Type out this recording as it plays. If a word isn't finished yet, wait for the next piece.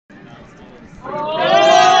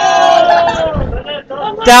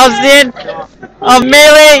That was the end of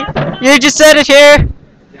Melee. You just said it here.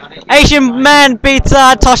 Asian man beats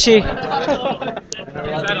Toshi.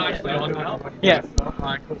 Yeah.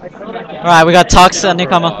 Alright, we got Tox,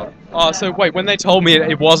 newcomer. Oh, so wait, when they told me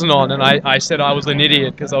it wasn't on, and I said I was an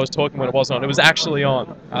idiot because I was talking when it wasn't on, it was actually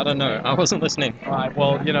on. I don't know. I wasn't listening. Alright,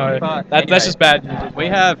 well, you know, But that's anyway, just bad news. We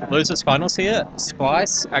have losers finals here.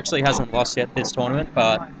 Splice actually hasn't lost yet this tournament,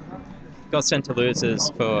 but got sent to losers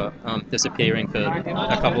for disappearing for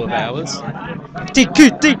a couple of hours.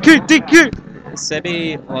 DQ.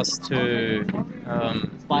 Sebby lost to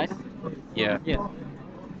Splice? yeah, Yeah.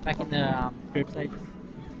 Back in the group stage.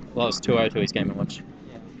 lost 2-0 to his Game & Watch.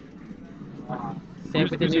 Seb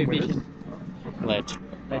with the new vision. Ledge.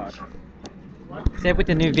 Seb with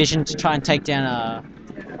the new vision to try and take down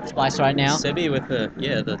Splice right now. Sebby with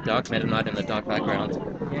the dark Meta Knight in the dark background.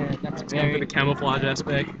 Yeah, that's With the very. camouflage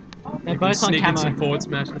aspect. They're both on Sneak in some camo. forward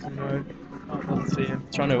smashes, you know. Doesn't see him.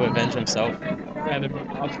 Trying to avenge himself. Random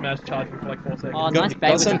up smash charging for like 4 seconds. Oh, Got, nice bait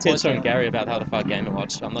got with some the tips forward from Gary about how to fight Game &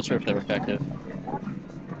 Watch. I'm not sure if they're effective. He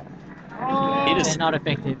They're just not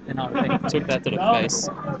effective. They're not effective. took that to the face.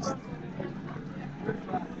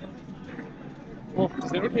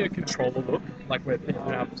 Is there really a controller look? Like where you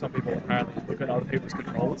know, some people apparently look at other people's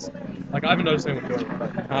controllers? Like I haven't noticed anyone doing it,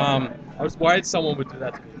 but I was worried someone would do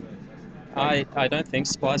that to me. I don't think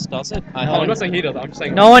Splice does it. No, I'm not saying he does. I'm just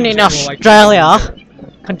saying No one in general, like, Australia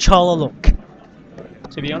controller look.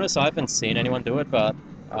 To be honest, I haven't seen anyone do it, but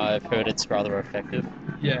I've heard it's rather effective.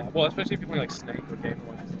 Yeah, well, especially if you're playing like Snake or Game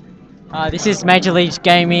Boy. This is Major League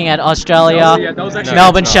Gaming at Australia. Oh, yeah, that was actually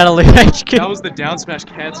Melbourne it's Shuttle HQ. That was the down smash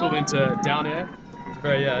cancelled into down air. It was a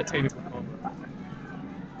very technical combo.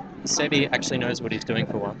 Sebby actually knows what he's doing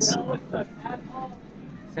for once.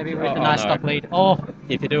 Sebby with a Oh, nice no. stock lead. Oh,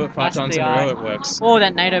 If you do it 5 That's times the in a row, eye. it works. oh,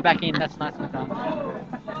 that NATO back in. That's nicely done.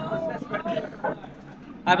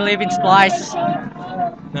 I believe in Splice.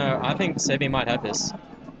 No, I think Sebby might have this.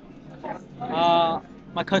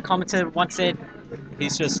 My co-commentator once said,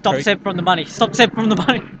 He's just "Stop Seb from the money. Stop Seb from the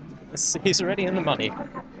money." He's already in the money.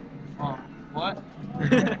 Oh, what? Why is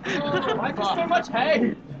there so much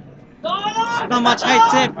hate? Not much hate,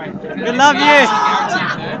 Seb. We love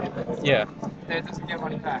you. Yeah. It doesn't get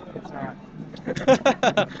money back. It's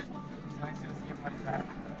alright.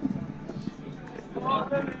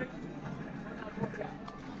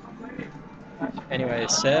 Anyway,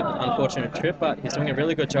 Seb, unfortunate trip, but he's doing a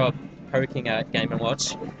really good job poking at Game &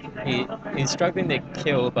 Watch. He's struggling to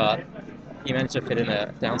kill, but he managed to fit in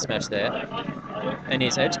a down smash there. And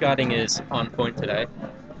his edge guarding is on point today.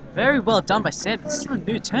 Very well done by Seb. This is a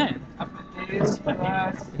new turn.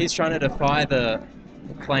 He's trying to defy the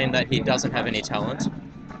claim that he doesn't have any talent.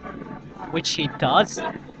 Which he does,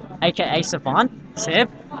 aka Savant. Seb.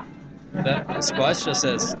 But Splice just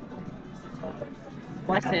says,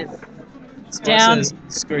 Splice says, Splice down. says,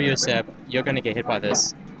 screw you, Seb, you're going to get hit by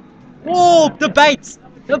this. Whoa, the baits!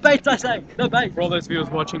 The baits, I say! The baits! For all those viewers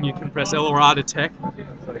watching, you can press L or R to tech.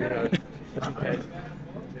 So, you know, just in case.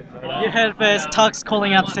 You heard first, Tux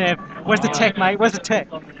calling out Seb. Where's the tech, mate? Where's the tech?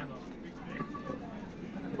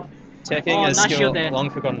 Teching Oh, is nice skill shield there. long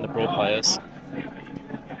forgotten to Brawl players.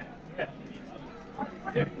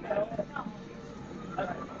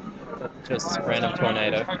 Just random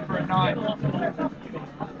tornado.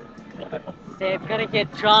 Seb, gonna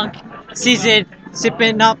get drunk, scissored,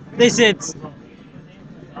 sipping up lizards.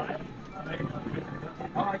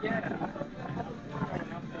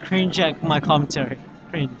 Cringe at my commentary.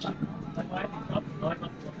 Cringe.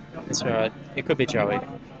 It's alright. It could be Joey.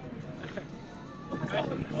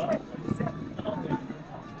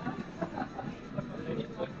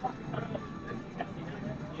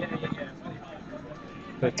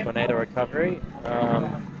 Good tornado recovery.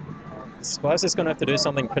 Splice is going to have to do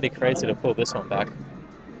something pretty crazy to pull this one back.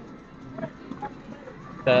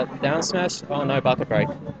 The down smash. Oh no, bucket break.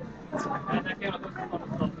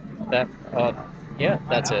 That. Yeah,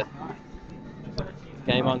 that's it.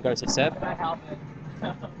 Game on goes to Seb.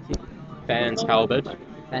 Bans Halberd.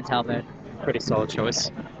 That's Halberd. Pretty solid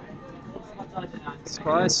choice.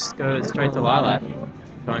 Splice goes straight to Lilac.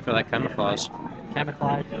 Going for that camouflage.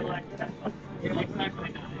 Camouflage.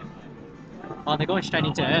 Oh, they're going straight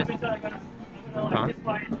into Earth. Huh?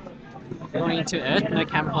 They're going into Earth, no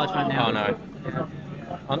camouflage right now. Oh no.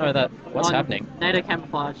 Oh no, that. What's On happening? NATO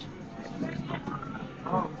camouflage.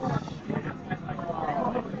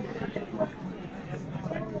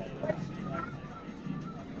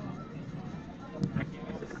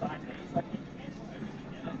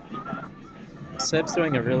 Seb's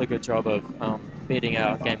doing a really good job of beating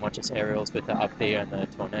out Game Watch's aerials with the up B and the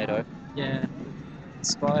tornado. Yeah.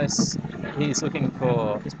 Splice, he's looking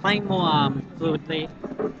for... He's playing more fluidly,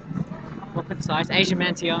 more concise. Asian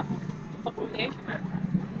man's here.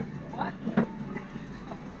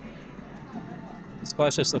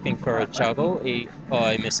 Splice just looking for a juggle. He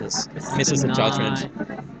misses. Misses the judgment.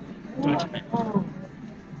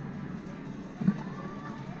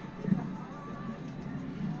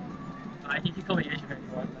 I think you call me Asian man.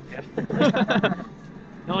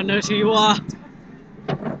 No one knows who you are.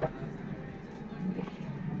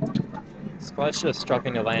 Splice just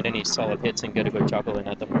struggling to land any solid hits and get a good juggle in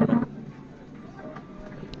at the moment.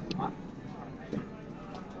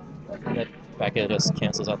 That back air just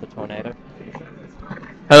cancels out the tornado.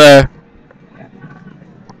 Hello.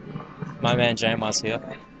 My man Jamar's here.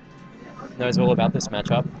 Knows all about this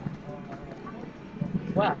matchup.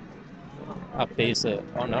 What? Up B's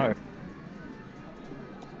oh no.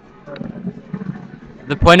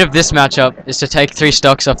 The point of this matchup is to take 3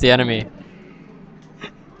 stocks off the enemy.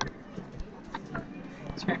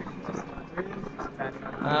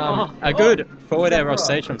 A good forward air off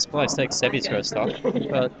stage from Splice takes Sebby's first stock,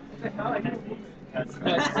 but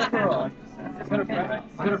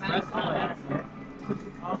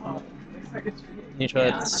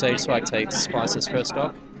neutral stage swag takes Splice's first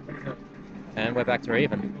stock, and we're back to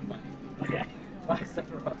even.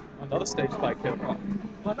 Another stage spike here.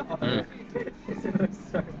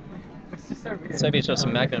 Sebby's just a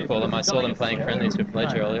magnet for them. I saw them playing friendlies with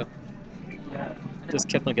Ledge earlier. Just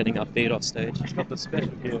kept on getting upbeat off stage. It's not the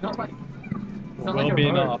special here. Will be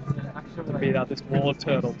enough to beat out this wall of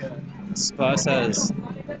turtles. Splice has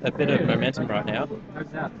a bit of momentum right now,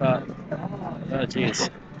 but oh jeez.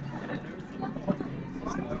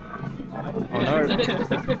 Oh no,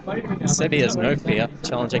 Sebby has no fear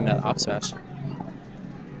challenging that up smash.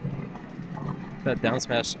 That down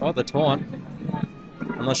smash, oh the taunt.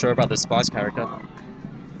 I'm not sure about the Splice character.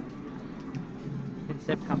 Can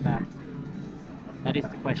Seb come back? That is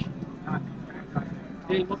the question.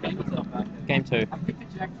 Game 2.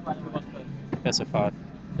 Best of 5.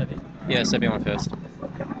 Yeah, Sebby won first.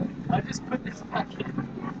 I just put this back in.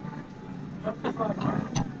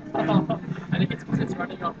 I think it's because it's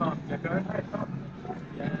running off Gecko.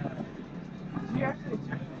 Yeah.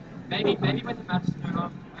 Maybe when the match is going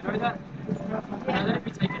on. I know that if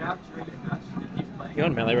you take it out during the match, it keeps playing. You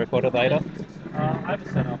on melee recorder later? I have it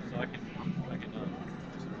set up so I can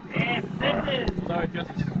so just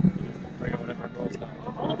whatever it rolls down.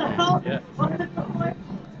 What the hell? Yeah.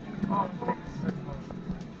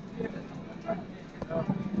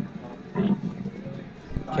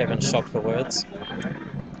 Kevin shocked for words.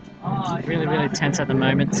 It's really tense at the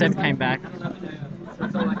moment. Seb came back.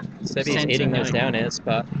 Sebby's eating those down airs,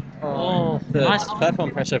 but the nice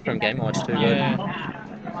platform pressure from Game Watch too good. That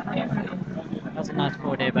was a nice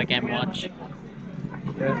forward air by Game Watch.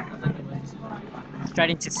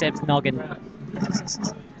 Straight into Seb's noggin.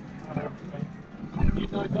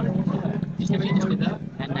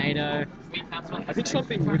 And NATO. I think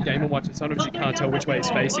something with Game & Watch is sometimes you can't tell which way he's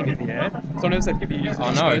facing in the air. Sometimes like if he uses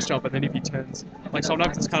his first jump and then if he turns, like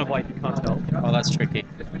sometimes it's kind of like you can't tell. Oh, that's tricky.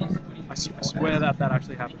 I swear that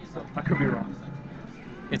actually happens. I could be wrong.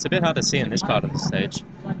 It's a bit hard to see in this part of the stage.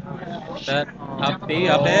 That up B,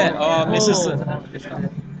 up air. Oh, misses the...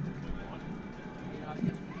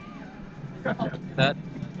 That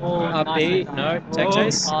up nice. B, no, tech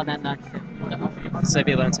chase. Oh, that's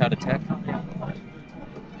Sebby learns how to tech.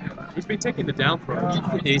 He's been taking the down throw.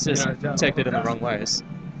 He's just teched it in the wrong ways.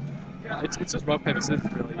 It's just rock, paper,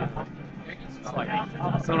 scissors, really. It's like,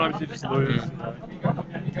 sometimes you just lose.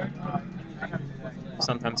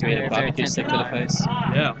 Sometimes you hit a barbecue stick to the face.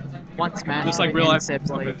 Yeah. One smash. Just like real life.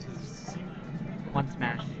 One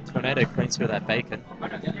smash. Tornado cleans through that bacon.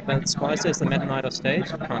 But Splice is the Meta Knight off stage,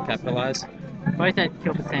 can't capitalize. Both at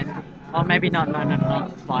kill percent. Oh, maybe not. No.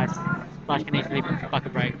 Splice. Splice can easily fuck a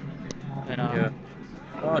break. But, Yeah.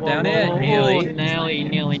 Oh, down air, nearly.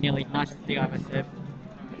 Nearly. Nice DI by Seb.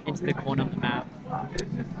 Into the corner of the map.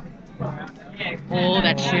 Oh,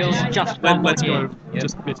 that shield's just one more Let's go. Yep.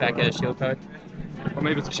 Just Back air shield code. Or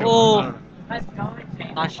maybe it's a shield. Oh.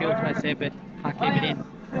 Nice shield by Seb, but can't keep it in.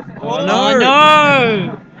 Oh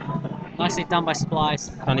no! Nicely done by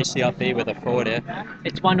Splice. Punish the up B with a forward air.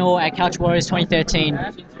 It's 1-1 at Couch Warriors 2013.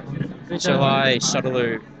 July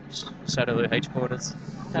Shuttleloo headquarters.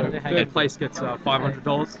 Third place gets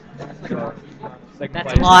 $500. Second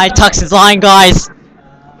That's place. a lie. Tux is lying, guys.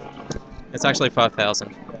 It's actually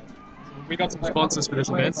 5,000. We got some sponsors for this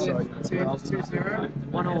event. So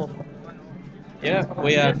 1-1. Yeah,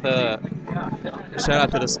 we have shout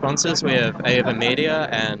out to the sponsors. We have Ava Media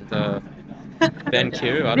and Ben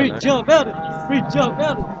Q. I don't know. Free jump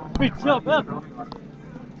out.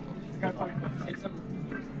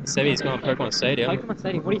 Sebby's gone Pokemon Stadium. Pokemon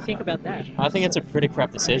Stadium. What do you think about that? I think it's a pretty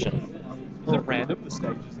crap decision. Is it random, the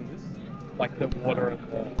stages in this? Like the water and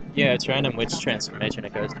the... Yeah, it's random which transformation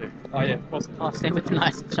it goes to. Oh yeah, possibly. Oh, same with the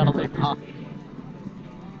nice shuttle loop. Oh.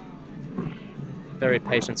 Very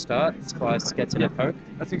patient start. Splice gets it a poke.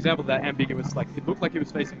 That's an example of that ambiguous, like, it looked like he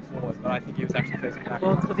was facing forward, but I think he was actually facing back.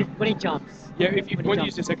 Well, because when he jumps. Yeah, if you when when he you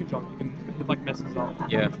use your second jump, you can, it like messes up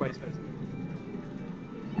Yeah. which way he's facing.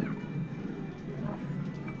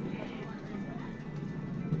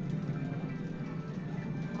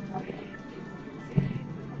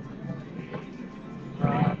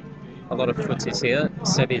 A lot of footsies here.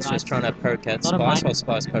 Sebby's just trying to poke at Lot of Splice mine- while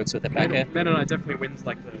Splice pokes with the back air. Men and I definitely wins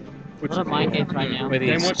like the... A lot of mind games right now. With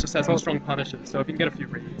Game his- Watch just has some strong punishes, so if you can get a few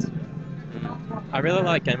reads. I really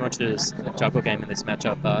like Game Watch's juggle game in this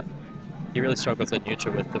matchup, but he really struggles at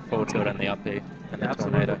neutral with the full tilt and the up B and the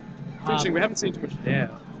Absolutely. tornado. It's interesting, we haven't seen too much air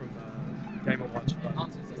from Game Watch,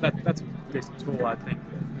 but that's a decent tool, I think.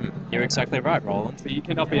 You're exactly right, Roland. So you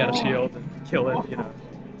can up be out of shield and kill it, you know.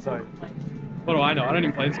 So, what do I know? I don't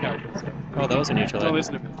even play this character, so... Oh, that was a neutral. Don't there.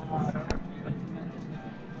 listen to me.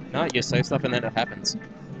 No, you say stuff and then it happens.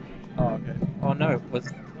 Oh, okay. Oh no, it was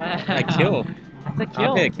a kill. That's a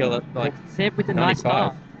kill. Up air kill at like Seb with a nice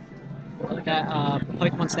 95. start. That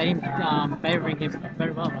Pokemon Stadium favouring him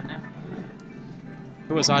very well right now.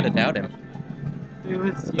 Who was I to doubt him? It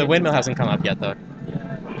was, The windmill hasn't come up yet though. There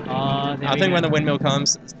I we think go. when the windmill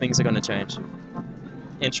comes, things are going to change.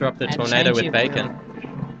 Interrupt the And tornado change with it bacon.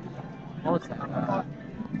 What was that?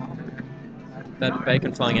 That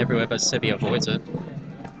bacon flying everywhere, but Sebby avoids it.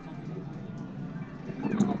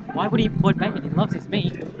 Why would he avoid bacon? He loves his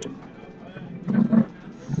meat.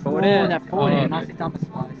 Forward Oh, air. that forward air. Oh, Nicely done with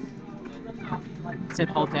Splice. Seb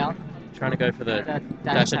holds out. trying to go for the That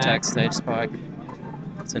dash attack stage spike.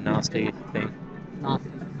 It's a nasty thing. Nasty.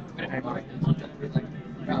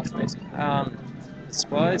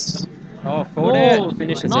 Splice. Oh, forward air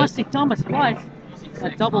finishes nicely it. done with Splice. A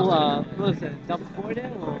double, what was it? Double forward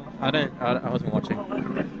air or? I wasn't watching.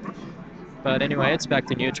 But anyway, it's back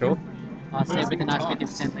to neutral. Seb with a nice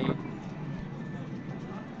 50% lead.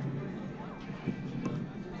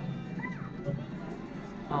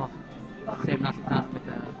 Oh, Seb nicely done with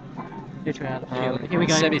the neutral out of the field. Here we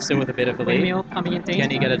go. Sebby's still with a bit of the lead. Windmill coming in deep. Can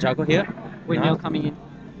he get a juggle here? Windmill No. coming in.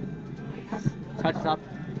 Touches up.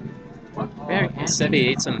 Very handy. Sebby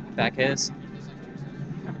eats some back airs.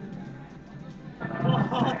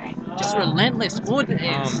 Just relentless forward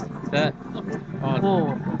airs. That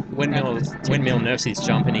Oh, windmill nerfs his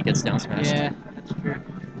jump and he gets down smashed. yeah, that's true.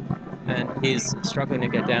 And he's struggling to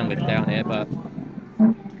get down with down air, but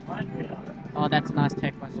Oh, that's a nice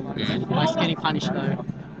tech by Splice. Splice getting punished though.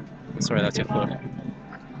 sorry, that's your fault.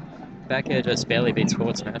 Back air just barely beats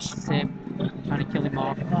forward smash. Seb trying to kill him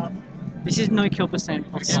off. This is no kill percent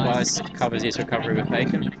of Splice. Splice covers his recovery with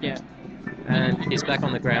bacon, Yeah. and he's back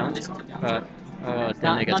on the ground, but then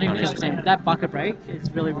Not, he gets not even kill punished. percent. That bucket break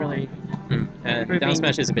is really, really And Proving- down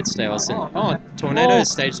smash is a bit stale. Oh, tornado Oh.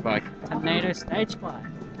 stage spike. tornado stage spike.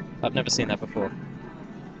 I've never seen that before.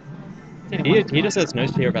 Did it He once. just has no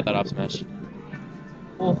fear about that up smash.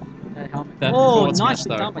 Oh, that helmet. That Oh, forward smash, nicely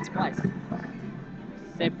though. done by Splice.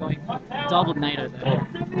 Seb going double NATO there.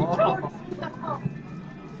 Oh.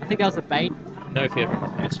 I think that was a bait. No fear from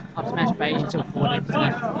up smash. Up smash bait into a forward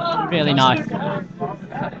smash. Really nice.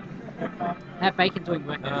 That bacon doing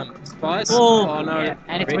work. Splice. Oh, Oh no. yeah,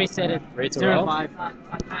 and it's reset it. Reads it 0-5.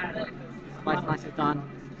 Splice nicely done.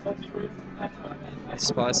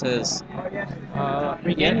 Splice has.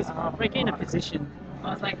 Regain, Yeah. regain a position.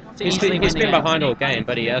 to He's easily been, win the been game. behind all game,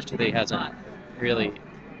 but he actually hasn't really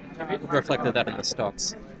reflected that in the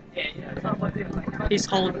stocks. His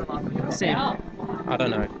whole Seb. I don't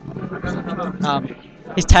know.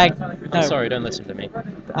 His tag. I'm sorry, don't listen to me.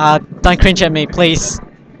 Don't cringe at me, please.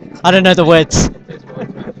 I don't know the words.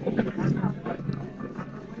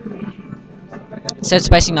 Seb's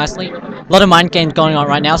spacing nicely. A lot of mind games going on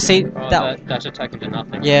right now. See Oh, that? dash attack into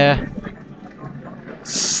nothing. Yeah.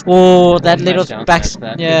 Oh, that Smash little down back.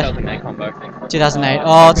 smash that. Yeah. 2008 combo. 2008.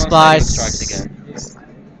 Oh, Splice. Strikes again.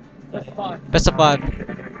 Best of 5.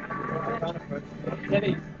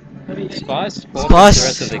 Splice forfeits the rest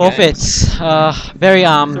Splice of the forfeits. Very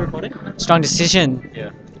strong decision. game. Yeah.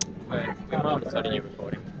 Wait, starting you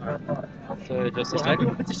recording. So just a sec.